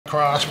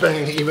cross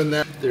bang, even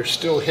then, they're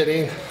still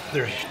hitting.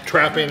 They're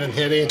trapping and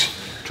hitting,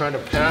 trying to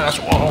pass.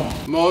 Well,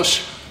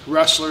 most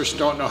wrestlers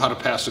don't know how to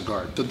pass a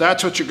guard. So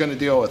that's what you're gonna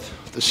deal with,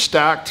 the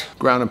stacked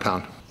ground and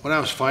pound. When I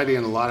was fighting,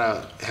 a lot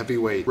of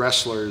heavyweight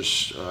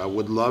wrestlers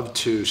would love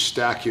to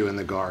stack you in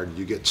the guard.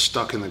 You get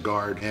stuck in the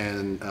guard,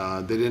 and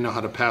they didn't know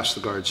how to pass the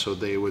guard, so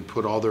they would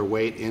put all their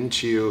weight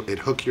into you. They'd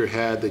hook your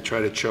head, they'd try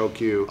to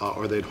choke you,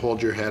 or they'd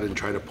hold your head and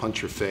try to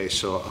punch your face.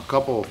 So a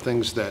couple of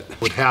things that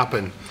would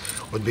happen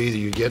would be that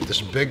you get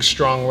this big,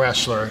 strong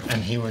wrestler,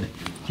 and he would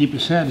keep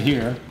his head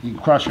here, you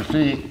cross your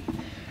feet,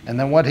 and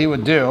then what he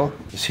would do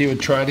is he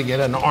would try to get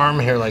an arm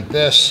here like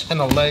this,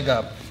 and a leg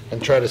up,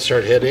 and try to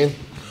start hitting.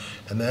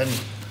 And then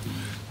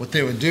what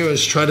they would do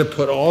is try to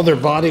put all their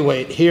body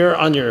weight here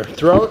on your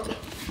throat,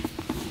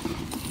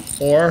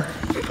 or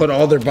put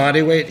all their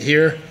body weight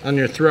here on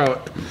your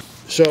throat.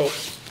 So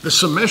the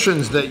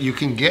submissions that you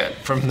can get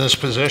from this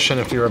position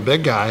if you're a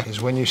big guy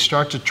is when you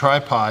start to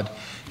tripod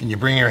and you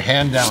bring your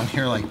hand down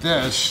here like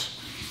this,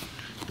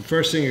 the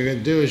first thing you're gonna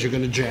do is you're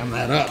gonna jam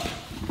that up.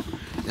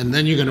 And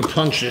then you're gonna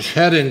punch his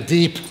head in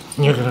deep,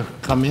 and you're gonna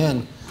come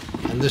in,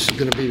 and this is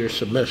gonna be your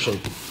submission.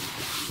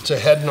 It's a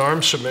head and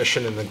arm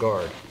submission in the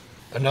guard.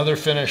 Another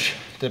finish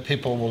that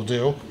people will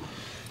do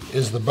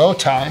is the bow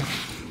tie,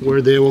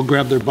 where they will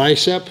grab their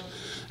bicep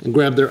and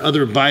grab their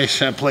other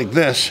bicep like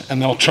this,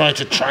 and they'll try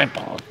to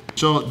tripod.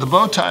 So the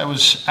bow tie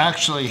was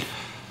actually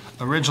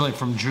originally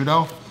from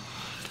judo.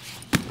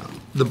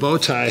 The bow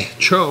tie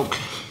choke,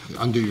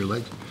 undo your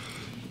leg.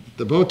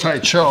 The bow tie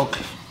choke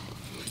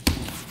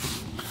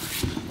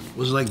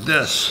was like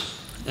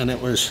this, and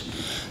it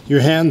was,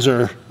 your hands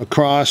are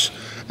across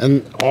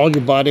and all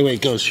your body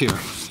weight goes here.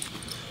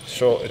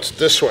 So it's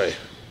this way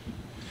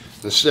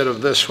instead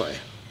of this way.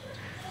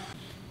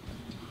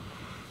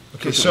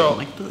 Okay,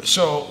 so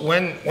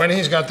when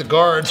he's got the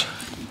guards,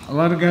 a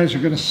lot of guys are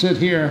gonna sit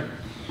here,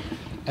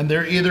 and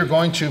they're either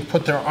going to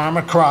put their arm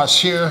across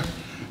here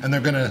and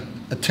they're gonna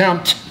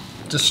attempt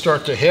to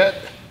start to hit,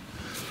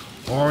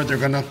 or they're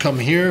gonna come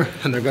here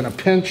and they're gonna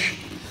pinch.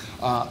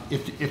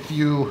 If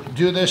you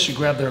do this, you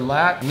grab their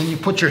lat, and then you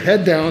put your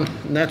head down,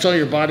 and that's all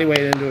your body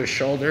weight into his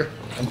shoulder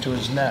and to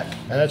his neck.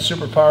 And that's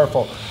super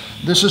powerful.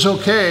 This is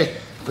okay,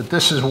 but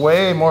this is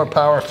way more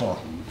powerful.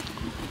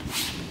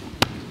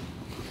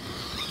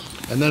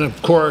 And then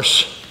of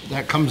course,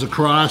 that comes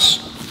across,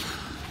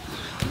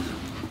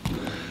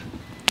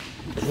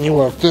 and you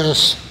work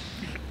this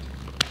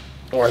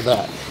or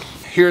that.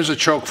 Here's a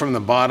choke from the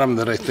bottom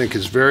that I think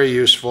is very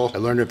useful. I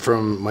learned it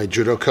from my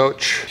judo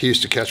coach. He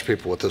used to catch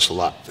people with this a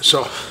lot.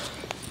 So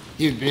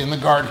he'd be in the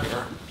guard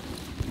here,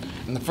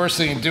 and the first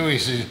thing he'd do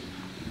is he'd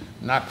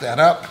knock that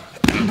up,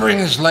 bring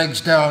his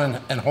legs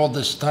down and hold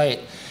this tight.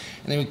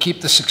 And he would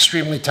keep this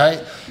extremely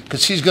tight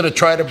because he's gonna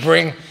try to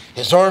bring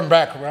his arm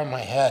back around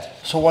my head.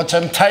 So once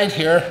I'm tight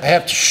here, I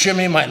have to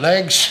shimmy my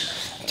legs,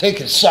 take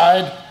his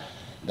side,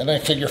 then I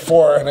figure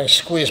 4 and I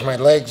squeeze my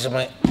legs and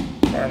my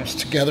arms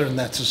together, and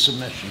that's a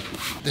submission.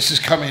 This is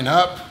coming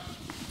up.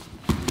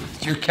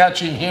 You're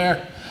catching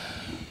here.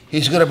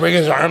 He's gonna bring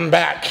his arm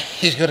back.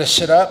 He's gonna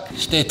sit up,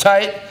 stay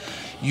tight,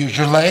 use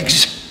your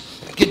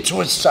legs, get to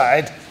his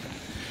side,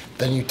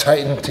 then you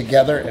tighten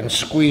together and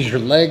squeeze your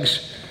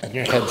legs and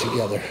your head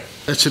together.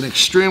 It's an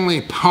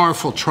extremely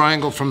powerful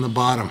triangle from the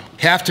bottom.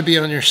 You have to be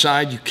on your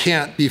side. You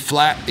can't be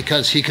flat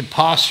because he could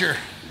posture.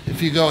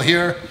 If you go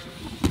here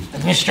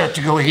and you start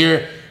to go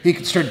here, he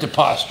could start to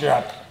posture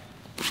up.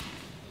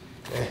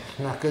 Okay,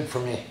 not good for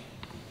me.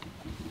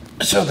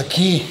 So the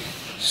key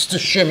is to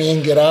shimmy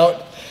and get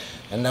out,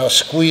 and now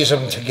squeeze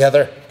them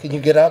together. Can you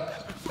get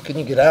up? Can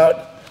you get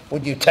out?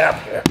 Would you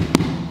tap here?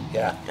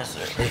 Yeah, yes,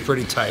 sir. It's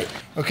pretty tight.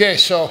 Okay,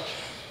 so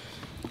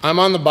I'm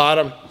on the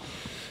bottom.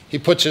 He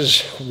puts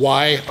his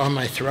Y on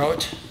my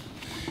throat,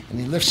 and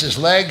he lifts his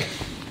leg,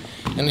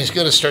 and he's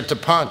gonna start to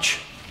punch.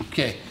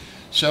 Okay,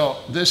 so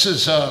this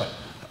is a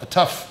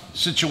tough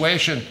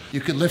situation.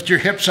 You could lift your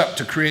hips up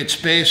to create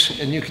space,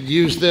 and you could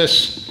use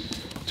this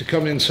to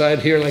come inside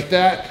here like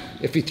that.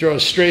 If he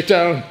throws straight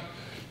down,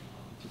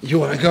 you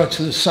wanna go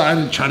to the side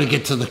and try to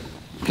get to the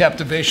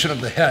captivation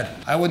of the head.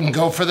 I wouldn't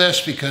go for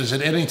this because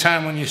at any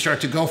time when you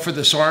start to go for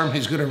this arm,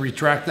 he's gonna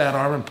retract that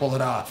arm and pull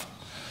it off.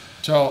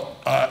 So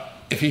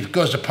if he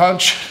goes to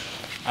punch,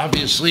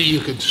 obviously you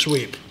could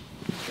sweep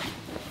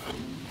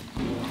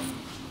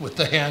with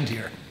the hand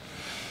here.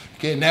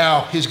 Okay,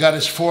 now he's got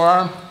his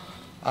forearm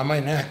on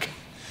my neck,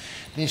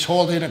 and he's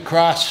holding it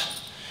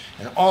across,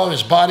 and all of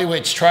his body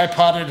weight's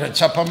tripoded,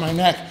 it's up on my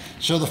neck.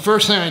 So the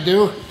first thing I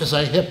do is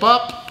I hip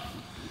up,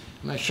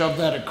 and I shove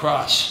that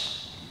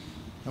across.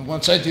 And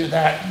once I do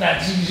that,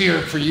 that's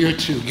easier for you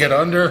to get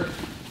under.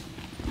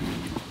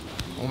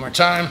 One more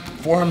time,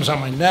 forearm's on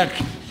my neck,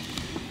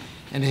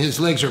 and his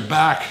legs are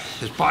back,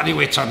 his body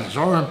weight's on his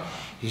arm,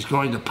 he's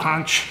going to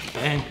punch,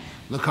 bang,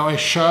 look how I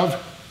shove,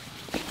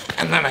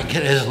 and then I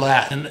get his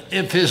lat. And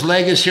if his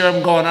leg is here,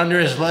 I'm going under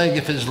his leg.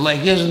 If his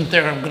leg isn't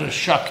there, I'm gonna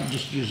shuck and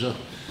just use a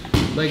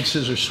leg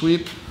scissor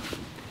sweep.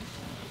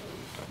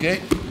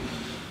 Okay,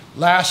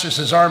 last is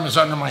his arm is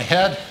under my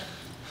head,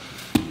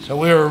 so So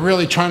we were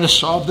really trying to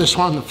solve this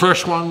one. The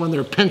first one, when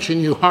they're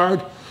pinching you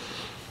hard,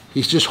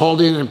 he's just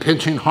holding and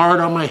pinching hard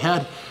on my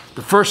head.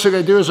 The first thing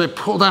I do is I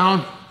pull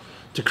down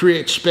to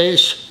create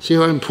space. See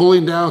how I'm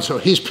pulling down? So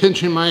he's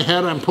pinching my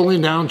head, I'm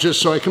pulling down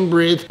just so I can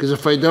breathe, because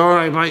if I don't,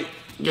 I might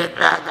get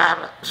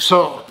that.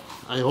 So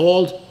I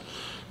hold.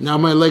 Now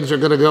my legs are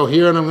gonna go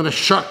here and I'm gonna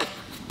shuck.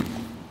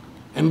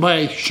 And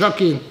by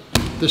shucking,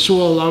 this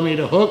will allow me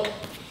to hook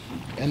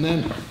and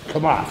then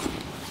come off.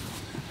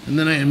 And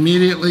then I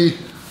immediately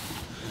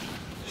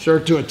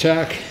start to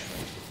attack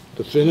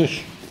the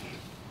finish,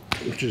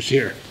 which is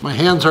here. My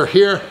hands are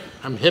here,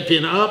 I'm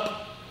hipping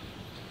up.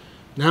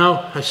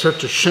 Now I start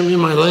to shimmy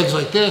my legs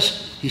like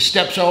this. He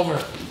steps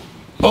over.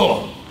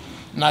 Oh,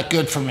 not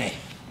good for me.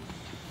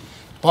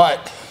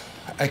 But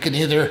I can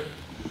either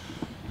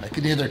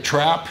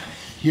trap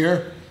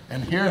here,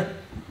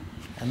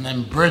 and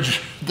then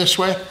bridge this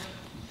way,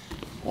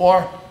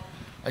 or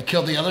I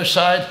kill the other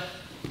side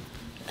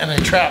and I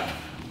trap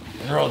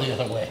and roll the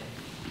other way.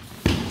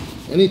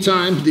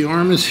 Anytime the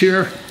arm is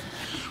here,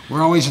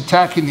 we're always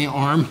attacking the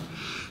arm.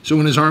 So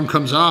when his arm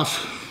comes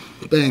off,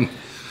 bang,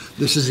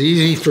 this is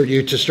easy for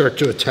you to start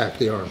to attack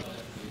the arm.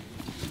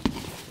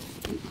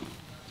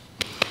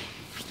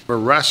 A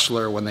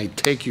wrestler, when they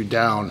take you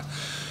down,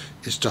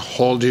 is to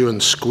hold you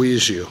and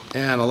squeeze you.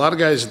 And a lot of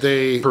guys,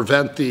 they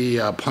prevent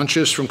the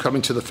punches from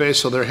coming to the face,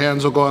 so their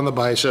hands will go on the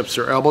biceps,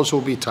 their elbows will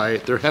be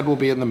tight, their head will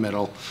be in the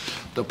middle.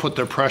 They'll put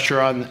their pressure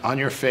on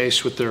your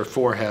face with their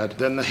forehead.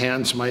 Then the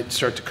hands might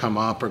start to come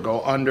up or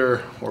go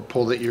under or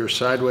pull the ear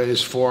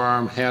sideways,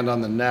 forearm, hand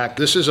on the neck.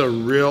 This is a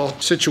real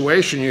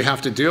situation you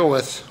have to deal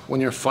with when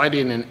you're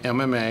fighting in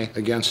MMA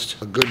against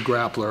a good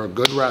grappler, a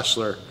good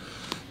wrestler,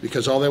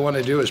 because all they want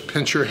to do is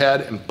pinch your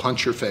head and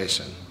punch your face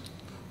in.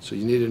 So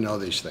you need to know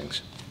these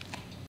things.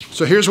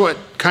 So here's what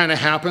kind of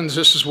happens.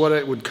 This is what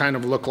it would kind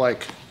of look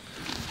like.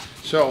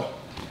 So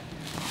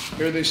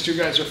here these two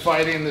guys are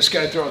fighting. This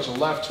guy throws a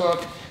left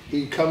hook.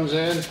 He comes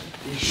in,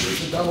 he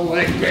shoots a double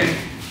leg, bang,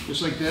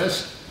 just like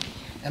this.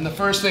 And the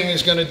first thing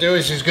he's gonna do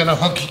is he's gonna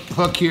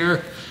hook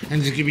here,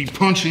 and he's gonna be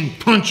punching,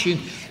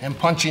 and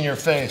punching your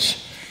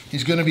face.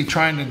 He's gonna be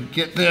trying to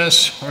get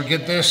this or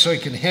get this so he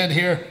can hit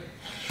here.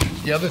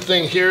 The other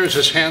thing here is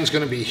his hand's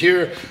gonna be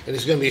here, and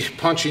he's gonna be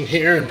punching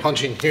here and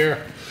punching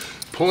here,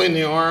 pulling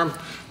the arm,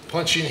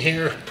 punching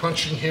here,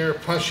 punching here,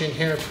 punching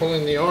here,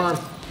 pulling the arm,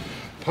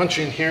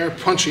 punching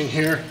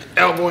here,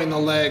 elbowing the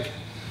leg.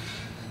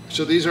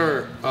 So these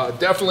are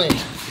definitely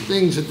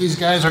things that these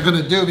guys are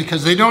gonna do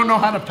because they don't know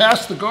how to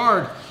pass the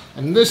guard.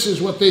 And this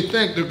is what they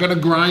think. They're gonna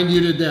grind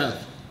you to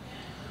death.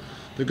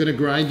 They're gonna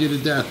grind you to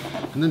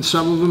death. And then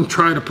some of them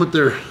try to put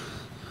their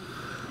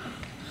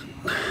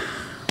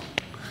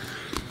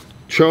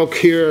choke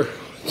here.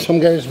 Some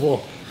guys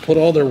will put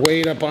all their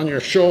weight up on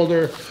your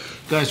shoulder.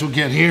 Guys will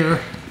get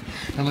here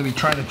and they'll be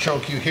trying to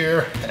choke you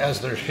here as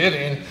they're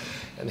hitting.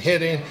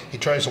 He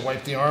tries to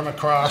wipe the arm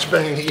across,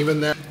 bang,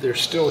 even then they're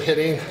still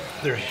hitting,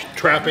 they're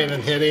trapping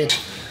and hitting,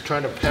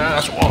 trying to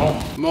pass.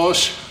 Whoa.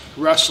 Most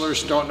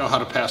wrestlers don't know how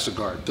to pass a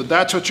guard. So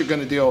that's what you're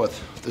gonna deal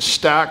with, the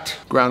stacked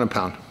ground and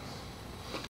pound.